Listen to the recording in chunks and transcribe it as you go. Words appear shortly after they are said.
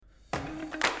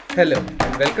Hello,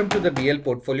 and welcome to the BL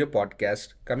Portfolio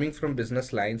podcast coming from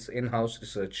Business Line's in house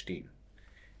research team.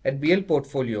 At BL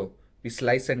Portfolio, we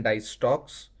slice and dice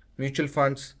stocks, mutual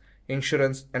funds,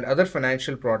 insurance, and other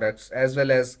financial products as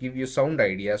well as give you sound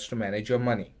ideas to manage your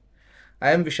money.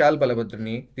 I am Vishal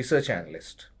Balabhadrani, research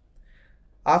analyst.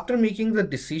 After making the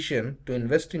decision to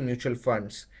invest in mutual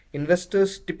funds,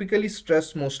 investors typically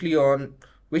stress mostly on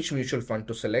which mutual fund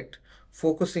to select,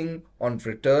 focusing on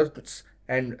returns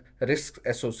and risks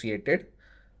associated.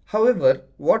 However,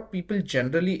 what people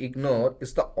generally ignore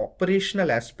is the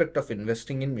operational aspect of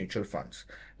investing in mutual funds,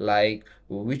 like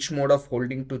which mode of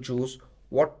holding to choose,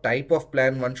 what type of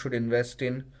plan one should invest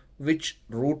in, which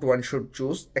route one should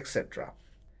choose, etc.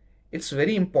 It's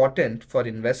very important for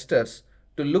investors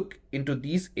to look into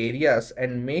these areas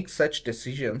and make such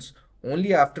decisions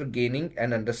only after gaining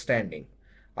an understanding.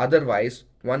 Otherwise,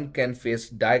 one can face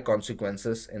dire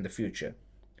consequences in the future.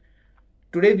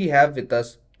 Today we have with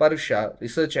us Parusha,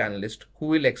 research analyst, who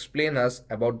will explain us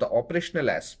about the operational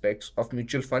aspects of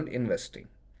mutual fund investing.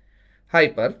 Hi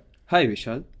Par. Hi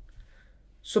Vishal.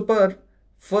 So Par,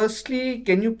 firstly,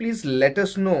 can you please let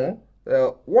us know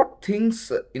what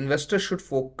things investors should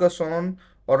focus on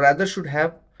or rather should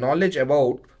have knowledge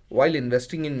about while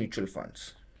investing in mutual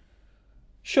funds?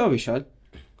 Sure Vishal.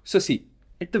 So see,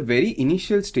 at the very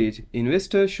initial stage,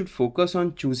 investors should focus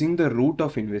on choosing the route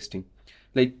of investing.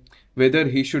 Like whether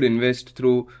he should invest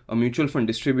through a mutual fund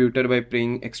distributor by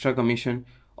paying extra commission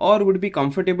or would be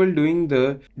comfortable doing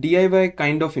the DIY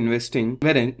kind of investing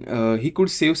wherein he could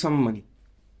save some money.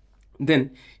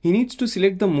 Then he needs to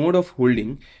select the mode of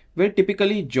holding where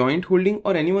typically joint holding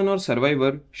or anyone or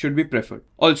survivor should be preferred.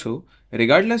 Also,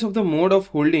 regardless of the mode of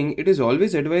holding, it is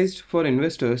always advised for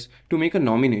investors to make a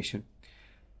nomination.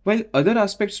 While other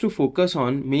aspects to focus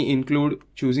on may include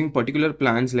choosing particular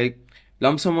plans like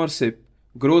lump sum or SIP,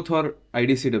 growth or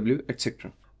IDCW,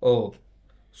 etc. Oh,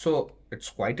 so it's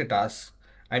quite a task.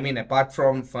 I mean, apart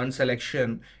from fund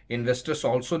selection, investors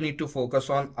also need to focus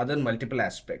on other multiple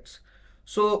aspects.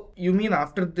 So, you mean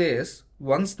after this,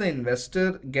 once the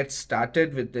investor gets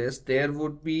started with this, there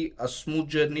would be a smooth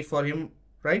journey for him,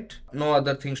 right? No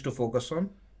other things to focus on?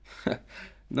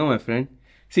 No, my friend.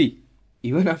 See,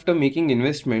 even after making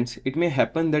investments, it may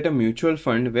happen that a mutual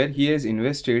fund where he has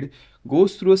invested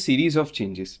goes through a series of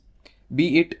changes,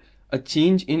 be it a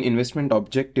change in investment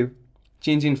objective,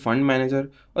 change in fund manager,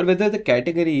 or whether the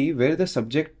category where the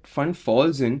subject fund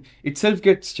falls in itself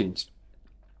gets changed.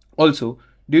 Also,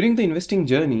 during the investing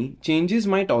journey, changes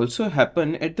might also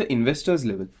happen at the investor's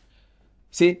level.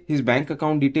 Say his bank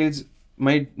account details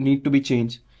might need to be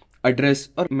changed, address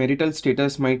or marital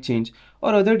status might change,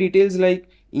 or other details like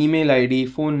email ID,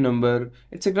 phone number,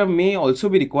 etc. may also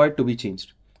be required to be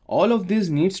changed. All of this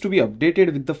needs to be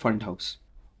updated with the fund house.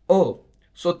 Oh,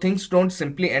 so things don't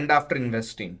simply end after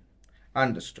investing.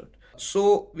 Understood.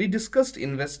 So, we discussed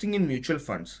investing in mutual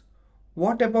funds.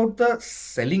 What about the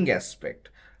selling aspect?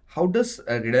 How does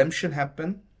a redemption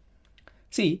happen?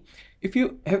 See, if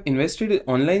you have invested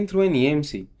online through an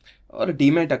AMC or a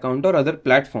Demat account or other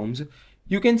platforms,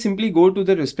 you can simply go to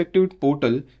the respective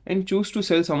portal and choose to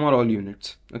sell some or all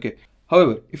units. Okay.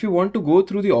 However, if you want to go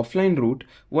through the offline route,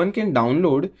 one can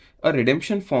download a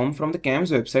redemption form from the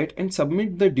CAMS website and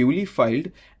submit the duly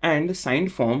filed and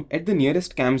signed form at the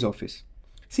nearest CAMS office.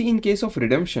 See, in case of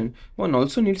redemption, one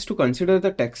also needs to consider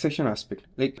the taxation aspect.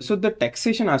 So the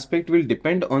taxation aspect will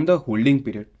depend on the holding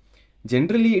period.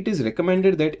 Generally, it is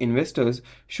recommended that investors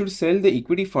should sell the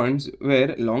equity funds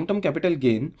where long-term capital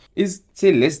gain is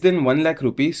say less than 1 lakh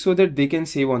rupees so that they can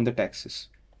save on the taxes.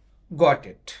 Got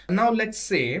it. Now let's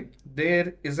say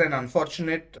there is an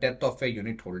unfortunate death of a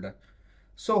unit holder.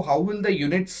 So how will the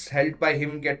units held by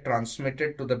him get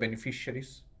transmitted to the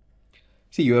beneficiaries?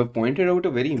 See, you have pointed out a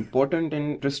very important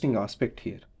and interesting aspect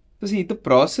here. So see, the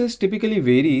process typically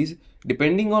varies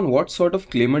depending on what sort of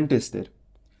claimant is there.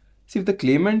 See, if the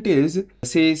claimant is,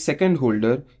 say, second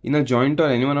holder in a joint or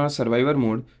anyone or survivor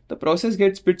mode, the process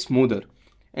gets bit smoother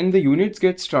and the units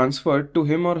gets transferred to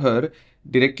him or her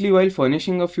directly while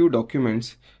furnishing a few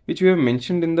documents which we have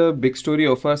mentioned in the big story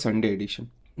of our Sunday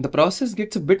edition. The process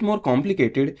gets a bit more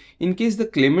complicated in case the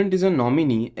claimant is a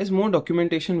nominee as more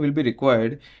documentation will be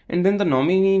required and then the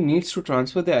nominee needs to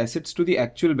transfer the assets to the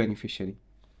actual beneficiary.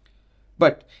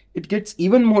 But it gets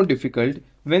even more difficult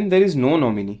when there is no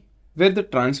nominee, where the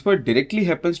transfer directly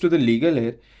happens to the legal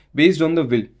heir based on the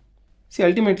will. See,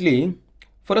 ultimately,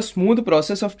 for a smooth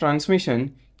process of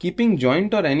transmission, keeping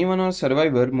joint or anyone or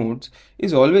survivor modes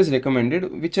is always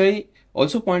recommended, which I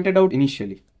also pointed out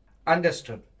initially.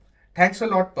 Understood. Thanks a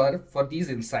lot, Per, for these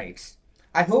insights.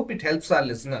 I hope it helps our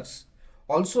listeners.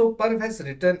 Also, Parv has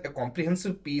written a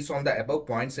comprehensive piece on the above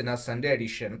points in our Sunday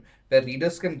edition where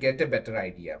readers can get a better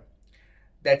idea.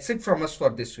 That's it from us for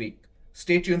this week.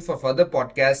 Stay tuned for further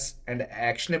podcasts and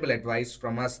actionable advice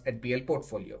from us at BL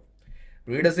Portfolio.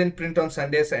 Read us in print on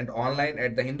Sundays and online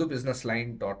at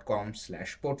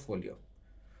thehindubusinessline.com/portfolio.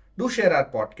 Do share our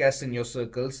podcasts in your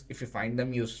circles if you find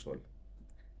them useful.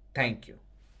 Thank you.